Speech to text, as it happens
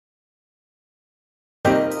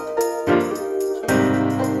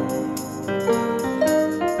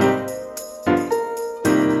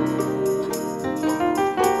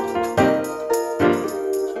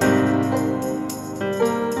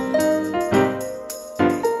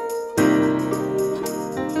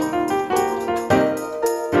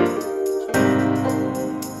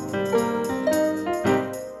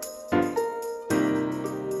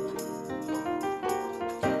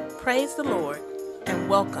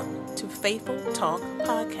to Faithful Talk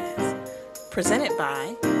Podcast, presented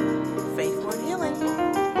by Faith Word Healing.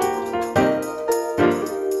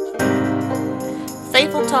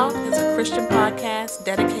 Faithful Talk is a Christian podcast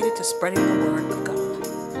dedicated to spreading the Word of God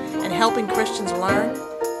and helping Christians learn,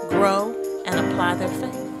 grow, and apply their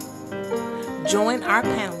faith. Join our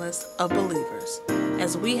panelists of believers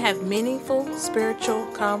as we have meaningful spiritual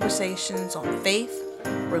conversations on faith,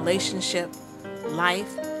 relationship,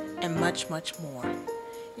 life, and much, much more.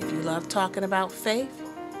 If you love talking about faith,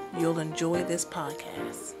 you'll enjoy this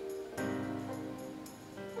podcast.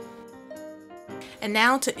 And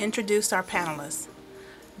now to introduce our panelists,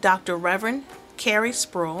 Dr. Reverend Carrie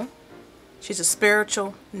Sproul. She's a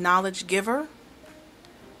spiritual knowledge giver.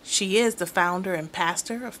 She is the founder and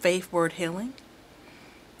pastor of Faith Word Healing.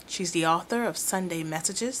 She's the author of Sunday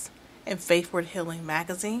Messages in Faith Word Healing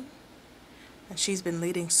magazine. And she's been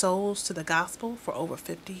leading souls to the gospel for over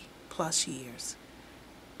 50 plus years.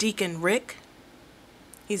 Deacon Rick,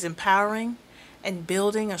 he's empowering and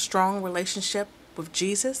building a strong relationship with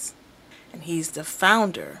Jesus. And he's the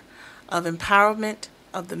founder of Empowerment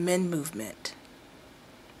of the Men Movement.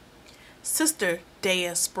 Sister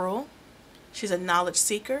Dea Sproul, she's a knowledge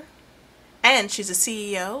seeker, and she's a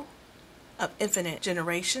CEO of Infinite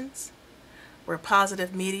Generations, where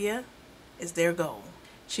positive media is their goal.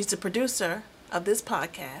 She's the producer of this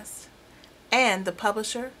podcast and the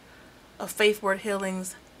publisher of Faith Word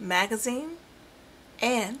Healing's magazine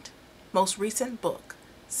and most recent book,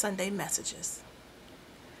 Sunday Messages.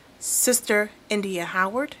 Sister India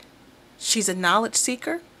Howard, she's a knowledge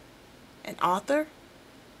seeker, an author,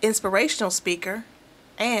 inspirational speaker,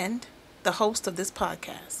 and the host of this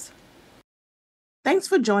podcast. Thanks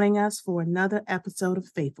for joining us for another episode of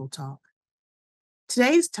Faithful Talk.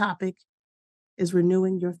 Today's topic is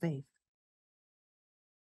renewing your faith.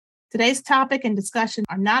 Today's topic and discussion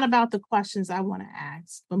are not about the questions I want to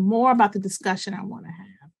ask, but more about the discussion I want to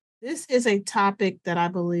have. This is a topic that I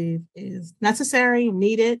believe is necessary,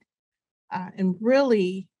 needed, and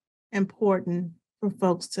really important for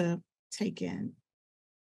folks to take in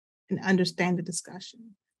and understand the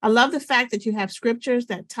discussion. I love the fact that you have scriptures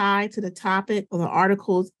that tie to the topic or the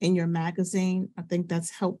articles in your magazine. I think that's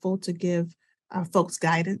helpful to give folks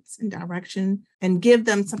guidance and direction and give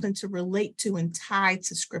them something to relate to and tie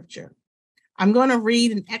to scripture. I'm going to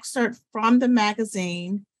read an excerpt from the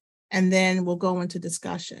magazine and then we'll go into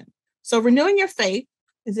discussion. So Renewing Your Faith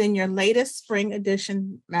is in your latest spring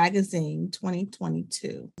edition magazine,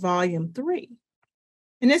 2022, volume 3.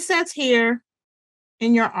 And it says here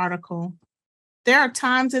in your article, there are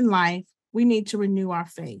times in life we need to renew our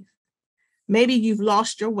faith. Maybe you've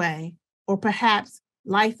lost your way, or perhaps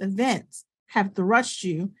life events have thrust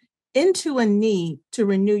you into a need to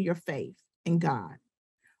renew your faith in God.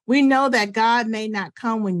 We know that God may not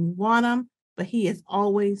come when you want him, but he is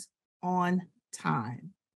always on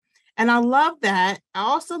time. And I love that. I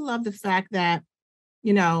also love the fact that,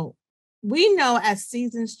 we know as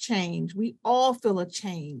seasons change, we all feel a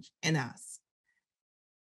change in us.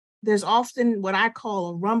 There's often what I call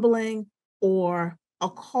a rumbling or a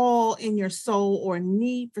call in your soul or a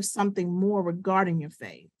need for something more regarding your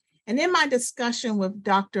faith. And in my discussion with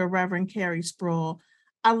Dr. Reverend Carrie Sproul,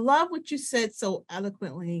 I love what you said so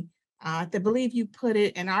eloquently. I believe you put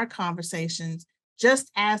it in our conversations,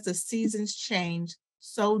 just as the seasons change,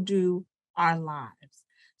 so do our lives.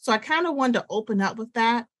 So I kind of wanted to open up with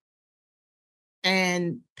that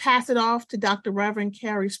and pass it off to Dr. Reverend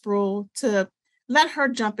Carrie Sproul to let her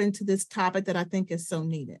jump into this topic that I think is so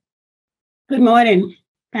needed. Good morning,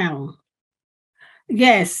 panel.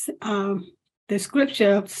 Yes, the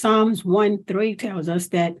scripture of Psalms 1:3 tells us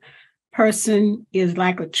that person is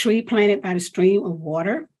like a tree planted by the stream of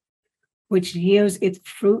water, which yields its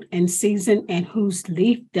fruit in season and whose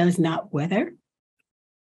leaf does not wither.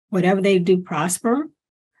 Whatever they do prosper.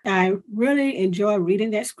 I really enjoy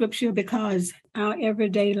reading that scripture because our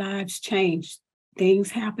everyday lives change.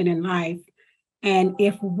 Things happen in life. And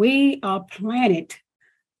if we are planted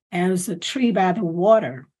as a tree by the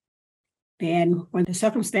water, then when the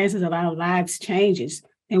circumstances of our lives changes,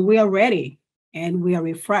 then we are ready and we are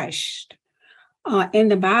refreshed. In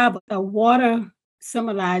the Bible, the water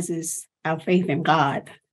symbolizes our faith in God.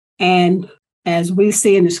 And as we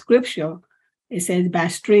see in the scripture, it says, by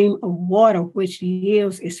stream of water, which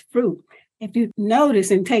yields its fruit. If you notice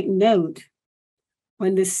and take note,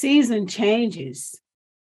 when the season changes,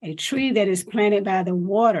 a tree that is planted by the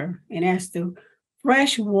water, and as the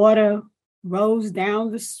fresh water rolls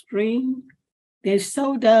down the stream, then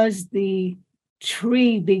so does the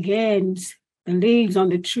tree begins, the leaves on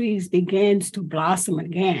the trees begins to blossom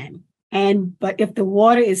again. But if the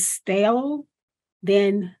water is stale,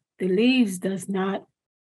 then the leaves does not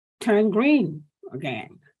turn green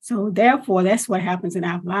again. So therefore, that's what happens in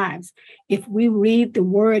our lives. If we read the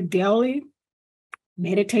word daily,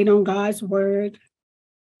 meditate on God's word,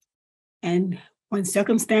 and when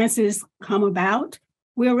circumstances come about,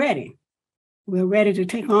 we're ready. We're ready to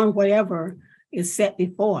take on whatever is set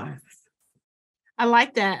before us. I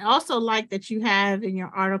like that. I also like that you have in your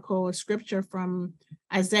article a scripture from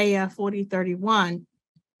Isaiah 40:31.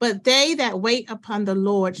 But they that wait upon the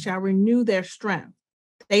Lord shall renew their strength.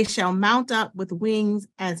 They shall mount up with wings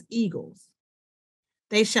as eagles.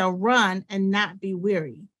 They shall run and not be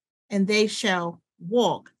weary, and they shall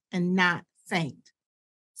walk and not faint.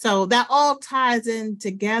 So that all ties in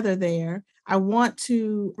together there. I want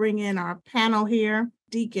to bring in our panel here,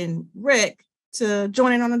 Deacon Rick, to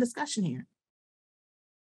join in on the discussion here.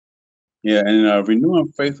 Yeah, and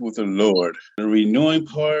renewing faith with the Lord. The renewing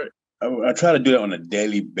part, I try to do that on a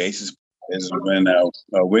daily basis. Is when I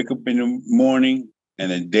wake up in the morning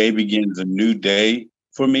and the day begins a new day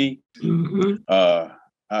for me. Mm-hmm.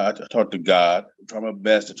 I talk to God. I try my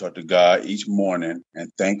best to talk to God each morning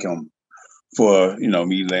and thank Him for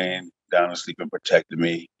me laying down and sleeping, protecting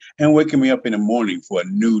me, and waking me up in the morning for a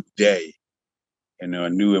new day, a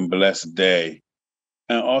new and blessed day.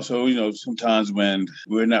 And also, sometimes when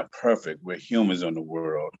we're not perfect, we're humans in the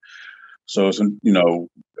world. So,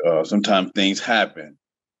 sometimes things happen,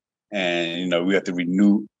 and we have to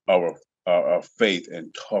renew our faith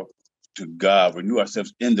and talk to God, renew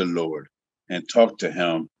ourselves in the Lord, and talk to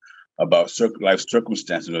Him about life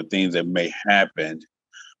circumstances or things that may happen.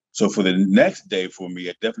 So, for the next day, for me,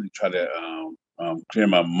 I definitely try to clear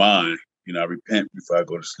my mind. I repent before I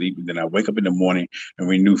go to sleep, and then I wake up in the morning and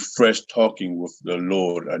renew fresh talking with the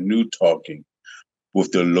Lord, a new talking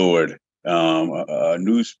with the Lord, a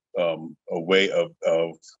new a way of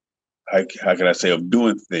how can I say, of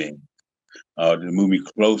doing things to move me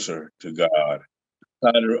closer to God.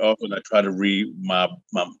 I try to read my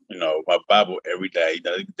Bible every day.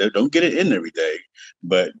 Don't get it in every day,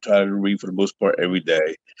 but try to read for the most part every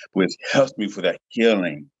day, which helps me for that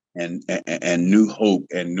healing and new hope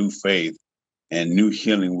and new faith and new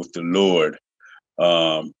healing with the Lord.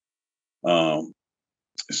 Um, um,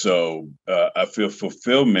 so I feel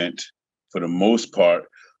fulfillment for the most part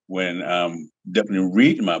when I'm definitely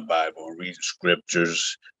reading my Bible and reading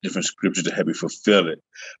different scriptures to help me fulfill it,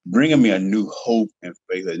 bringing me a new hope and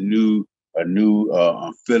faith, a new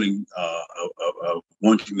feeling of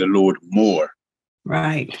wanting the Lord more.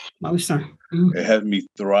 Right. It has me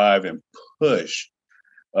thrive and push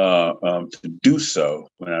to do so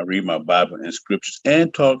when I read my Bible and scriptures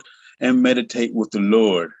and talk and meditate with the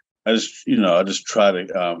Lord. I just try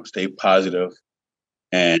to stay positive,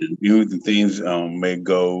 and the things may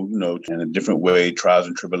go, in a different way. Trials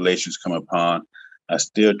and tribulations come upon. I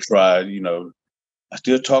still try, I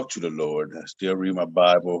still talk to the Lord. I still read my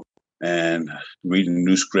Bible and reading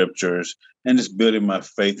new scriptures and just building my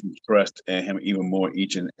faith and trust in Him even more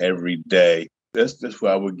each and every day. That's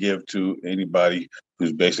what I would give to anybody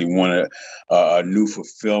who's basically wanted a new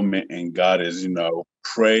fulfillment in God is,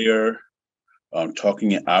 prayer,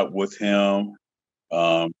 talking it out with Him,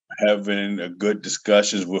 having a good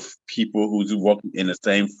discussions with people who's walking in the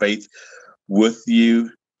same faith with you.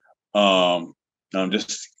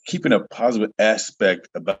 Just keeping a positive aspect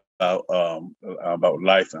about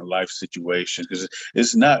life and life situations, because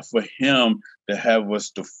it's not for Him to have us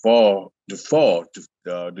to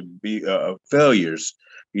be failures.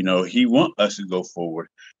 He wants us to go forward.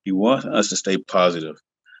 He wants us to stay positive.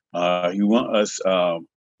 He wants us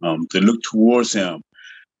to look towards Him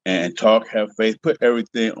and talk, have faith, put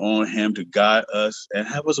everything on Him to guide us and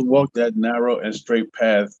have us walk that narrow and straight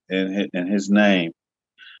path in His name.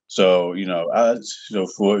 So,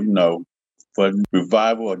 for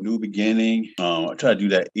revival, a new beginning, I try to do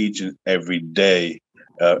that each and every day,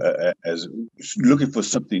 as looking for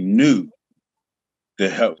something new to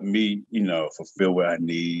help me, fulfill what I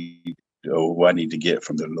need or what I need to get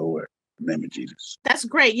from the Lord. In the name of Jesus. That's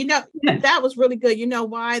great. That was really good. You know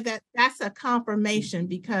why? That's a confirmation,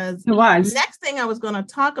 because It was. the next thing I was going to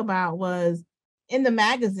talk about was in the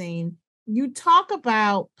magazine, you talk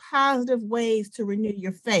about positive ways to renew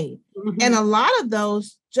your faith. Mm-hmm. And a lot of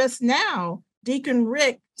those just now, Deacon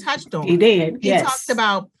Rick touched on. He did. He talked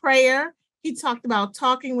about prayer. He talked about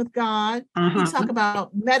talking with God. He talked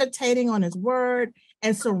about meditating on His word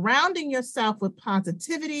and surrounding yourself with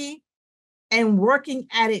positivity and working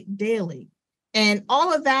at it daily. And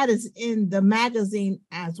all of that is in the magazine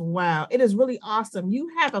as well. It is really awesome. You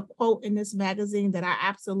have a quote in this magazine that I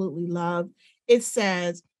absolutely love. It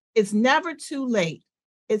says, "It's never too late.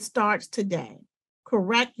 It starts today.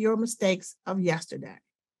 Correct your mistakes of yesterday."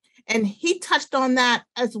 And he touched on that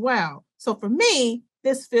as well. So for me,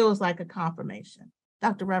 this feels like a confirmation.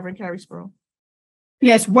 Dr. Reverend Carrie Sproul.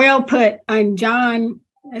 Yes, well put. On John,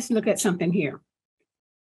 let's look at something here.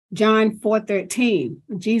 John 4:13,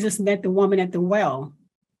 Jesus met the woman at the well,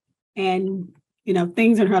 and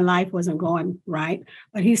things in her life wasn't going right.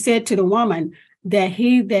 But he said to the woman that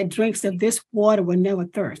he that drinks of this water will never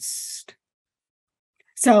thirst.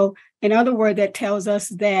 So, in other words, that tells us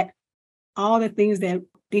that all the things that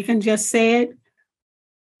Deacon just said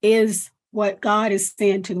is what God is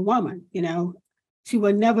saying to the woman. She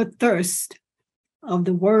will never thirst of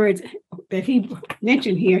the words that he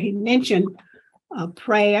mentioned here. He mentioned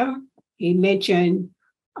prayer. He mentioned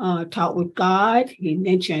talk with God. He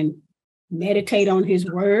mentioned meditate on his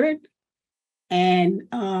word and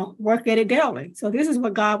work at it daily. So this is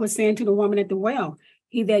what God was saying to the woman at the well.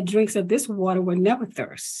 He that drinks of this water will never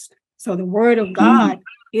thirst. So the word of God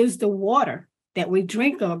is the water that we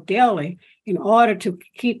drink of daily in order to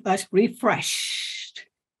keep us refreshed.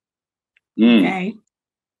 Okay.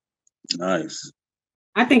 Nice.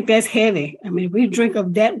 I think that's heavy. I mean, if we drink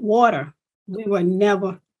of that water, we will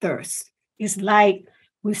never thirst. It's like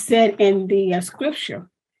we said in the scripture,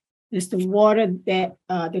 it's the water that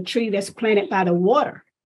the tree that's planted by the water.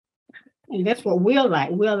 And that's what we're like.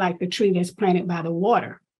 We're like the tree that's planted by the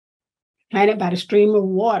water, planted by the stream of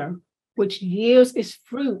water, which yields its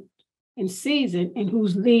fruit in season and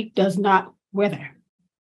whose leaf does not wither.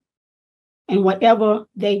 And whatever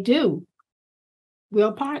they do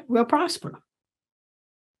will prosper.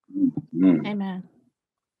 Amen.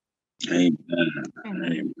 Amen.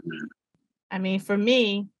 Amen. I mean, for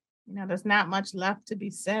me, there's not much left to be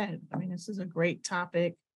said. I mean, this is a great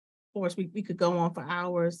topic. Of course, we could go on for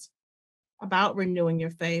hours about renewing your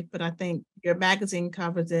faith, but I think your magazine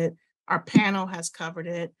covers it. Our panel has covered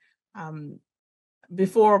it.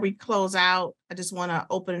 Before we close out, I just want to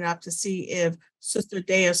open it up to see if Sister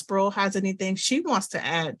Dea Sproul has anything she wants to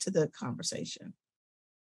add to the conversation.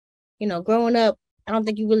 Growing up, I don't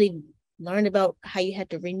think you really learned about how you had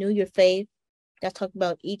to renew your faith. That's talked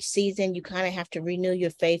about each season. You kind of have to renew your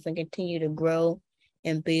faith and continue to grow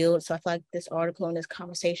and build. So I feel like this article and this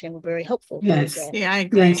conversation were very helpful. Yes. Yeah, I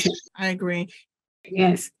agree. Yes. I agree.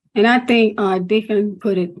 Yes. And I think Deacon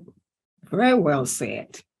put it very well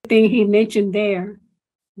said. The thing he mentioned there,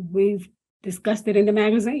 we've discussed it in the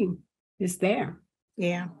magazine. It's there.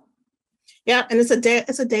 Yeah. Yeah. And it's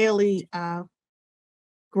a daily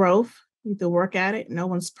growth. You have to work at it. No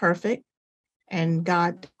one's perfect. And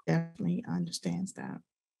God definitely understands that.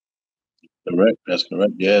 Correct. That's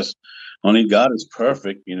correct. Yes. Only God is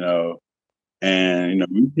perfect, and,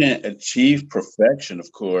 we can't achieve perfection,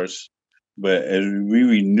 of course, but as we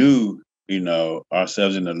renew,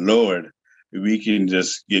 ourselves in the Lord, we can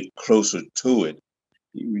just get closer to it.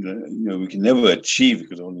 We can never achieve it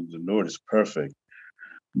because only the Lord is perfect.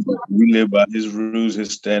 But we live by his rules,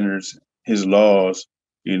 his standards, his laws,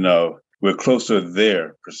 we're closer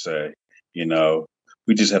there per se,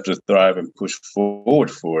 we just have to thrive and push forward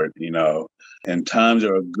for it, and times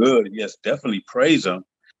are good. Yes, definitely praise them.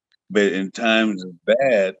 But in times of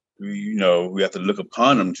bad, we have to look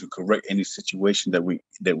upon them to correct any situation that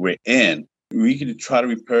we're in. We can try to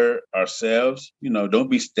repair ourselves, don't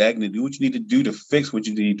be stagnant. Do what you need to do to fix what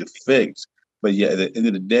you need to fix. But yeah, at the end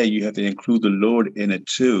of the day, you have to include the Lord in it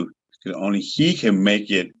too. Because only he can make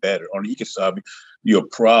it better. Only he can solve your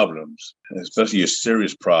problems, especially your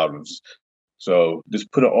serious problems. So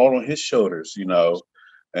just put it all on his shoulders,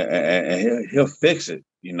 and he'll fix it.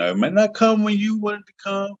 It might not come when you want it to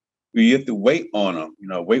come, but you have to wait on him,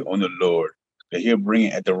 wait on the Lord. That he'll bring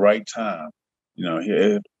it at the right time.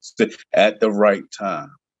 He'll at the right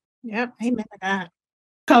time. Yep. Amen to that.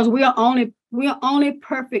 Because we are only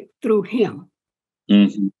perfect through him.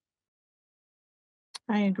 Mm-hmm.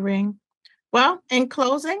 I agree. Well, in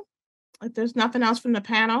closing, if there's nothing else from the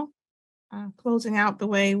panel, closing out the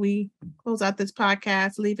way we close out this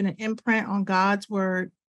podcast, leaving an imprint on God's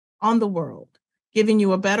word on the world, giving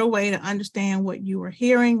you a better way to understand what you are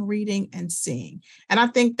hearing, reading, and seeing. And I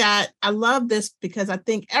think that I love this because I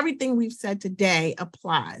think everything we've said today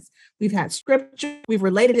applies. We've had scripture, we've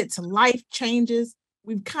related it to life changes.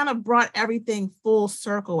 We've kind of brought everything full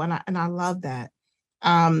circle, and I love that.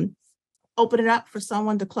 Open it up for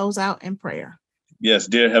someone to close out in prayer. Yes,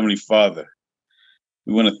 dear Heavenly Father,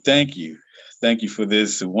 we want to thank you. Thank you for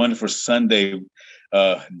this wonderful Sunday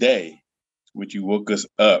day, which you woke us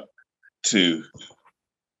up to.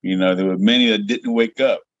 There were many that didn't wake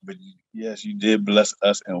up, but yes, you did bless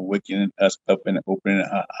us and waking us up and opening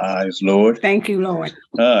our eyes, Lord. Thank you, Lord.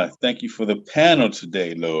 Thank you for the panel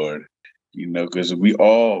today, Lord. Because we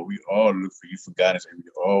all look for you for guidance, and we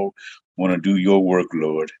all want to do your work,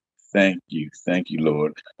 Lord. Thank you. Thank you,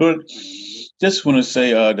 Lord. Lord, just want to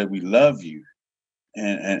say that we love you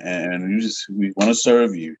and we want to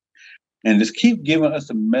serve you. And just keep giving us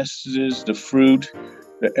the messages, the fruit,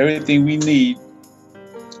 everything we need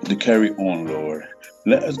to carry on, Lord.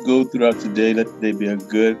 Let us go throughout today. Let today be a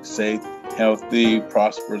good, safe, healthy,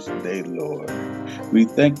 prosperous day, Lord. We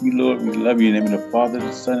thank you, Lord. We love you in the name of the Father,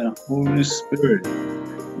 the Son, and the Holy Spirit.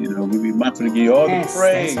 We be mindful to give you all the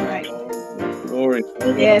praise, right. all the glory,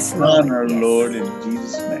 all Yes, the honor, Lord. Yes. Lord, in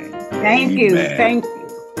Jesus' name. Thank you. Amen. Thank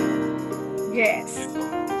you.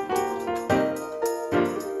 Yes.